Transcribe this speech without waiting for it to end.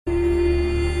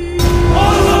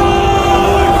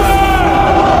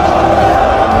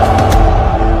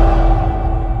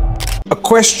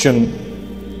question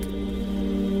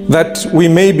that we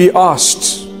may be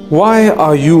asked, why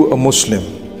are you a Muslim?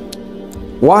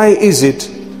 Why is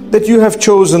it that you have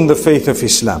chosen the faith of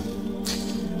Islam?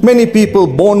 Many people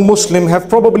born Muslim have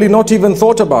probably not even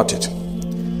thought about it.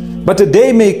 But a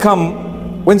day may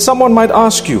come when someone might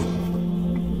ask you,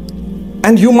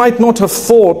 and you might not have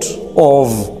thought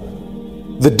of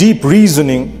the deep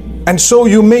reasoning, and so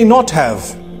you may not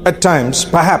have, at times,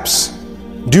 perhaps,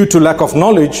 due to lack of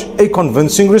knowledge, a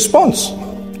convincing response.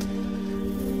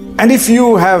 And if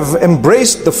you have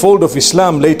embraced the fold of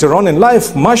Islam later on in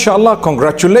life, mashallah,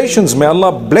 congratulations. May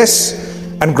Allah bless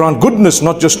and grant goodness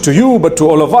not just to you but to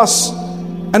all of us.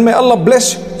 And may Allah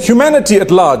bless humanity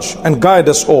at large and guide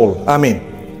us all. Ameen.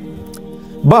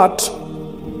 But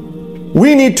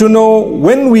we need to know,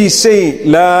 when we say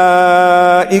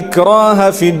La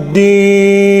ikraha fid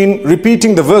deen,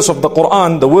 repeating the verse of the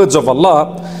Quran, the words of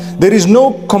Allah, there is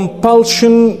no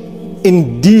compulsion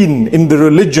in deen, in the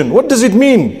religion. What does it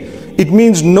mean? It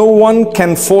means no one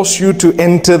can force you to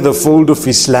enter the fold of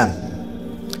Islam.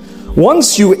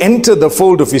 Once you enter the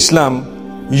fold of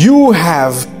Islam, you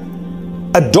have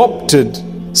adopted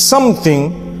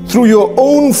something through your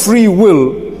own free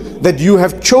will that you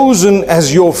have chosen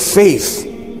as your faith.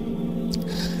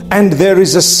 And there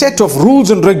is a set of rules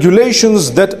and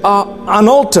regulations that are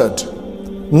unaltered,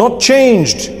 not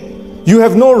changed. You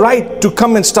have no right to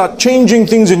come and start changing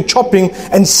things and chopping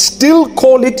and still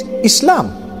call it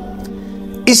Islam.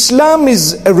 Islam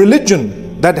is a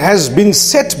religion that has been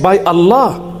set by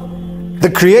Allah, the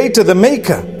Creator, the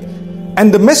Maker.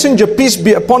 And the Messenger, peace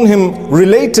be upon him,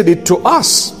 related it to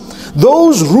us.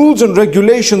 Those rules and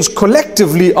regulations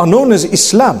collectively are known as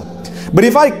Islam. But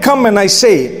if I come and I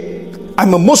say,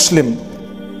 I'm a Muslim,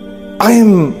 I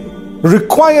am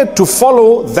required to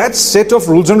follow that set of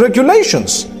rules and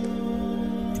regulations.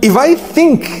 If I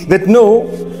think that no,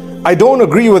 I don't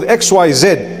agree with X, Y,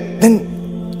 Z, then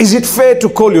is it fair to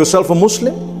call yourself a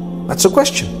Muslim? That's a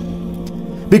question.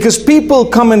 Because people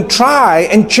come and try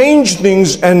and change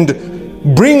things and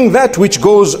bring that which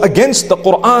goes against the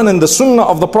Quran and the Sunnah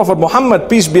of the Prophet Muhammad,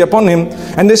 peace be upon him,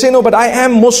 and they say, no, but I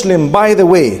am Muslim, by the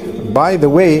way. By the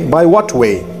way, by what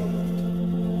way?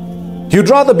 You'd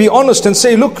rather be honest and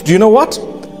say, look, do you know what?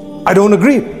 I don't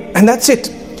agree. And that's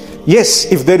it. Yes,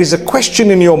 if there is a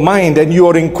question in your mind and you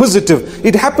are inquisitive,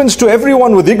 it happens to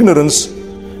everyone with ignorance,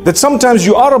 that sometimes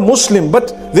you are a Muslim,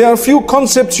 but there are a few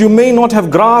concepts you may not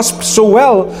have grasped so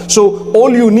well. So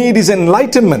all you need is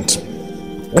enlightenment.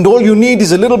 And all you need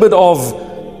is a little bit of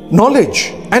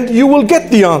knowledge, and you will get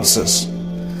the answers.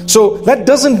 So that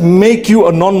doesn't make you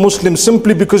a non-Muslim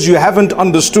simply because you haven't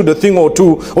understood a thing or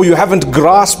two, or you haven't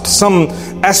grasped some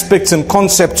aspects and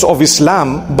concepts of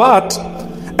Islam. But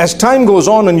as time goes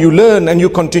on and you learn and you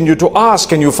continue to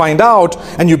ask and you find out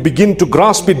and you begin to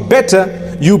grasp it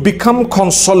better, you become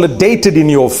consolidated in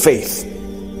your faith.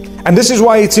 And this is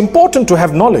why it's important to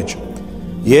have knowledge.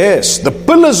 Yes, the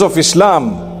pillars of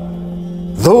Islam,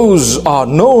 those are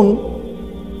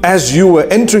known as you were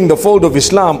entering the fold of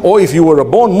Islam, or if you were a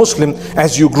born Muslim,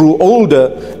 as you grew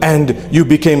older and you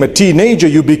became a teenager,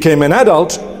 you became an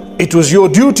adult, it was your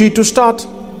duty to start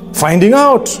finding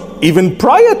out, even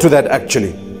prior to that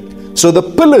actually. So the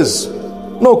pillars,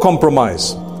 no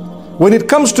compromise. When it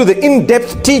comes to the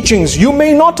in-depth teachings, you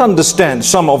may not understand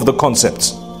some of the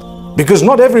concepts, because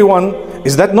not everyone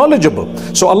is that knowledgeable.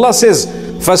 So Allah says,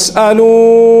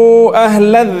 فَاسْأَلُوا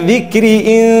أَهْلَ الذِّكْرِ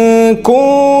إِن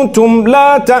كُنتُمْ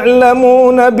لَا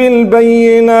تَعْلَمُونَ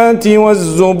بِالْبَيِّنَاتِ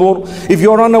وَالزُّبُرِ. If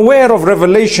you're unaware of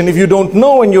revelation, if you don't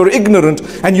know and you're ignorant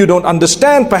and you don't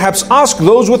understand, perhaps ask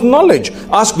those with knowledge,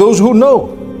 ask those who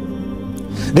know.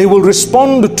 They will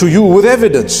respond to you with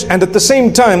evidence, and at the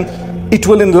same time, it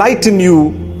will enlighten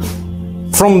you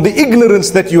from the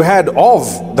ignorance that you had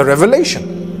of the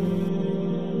revelation.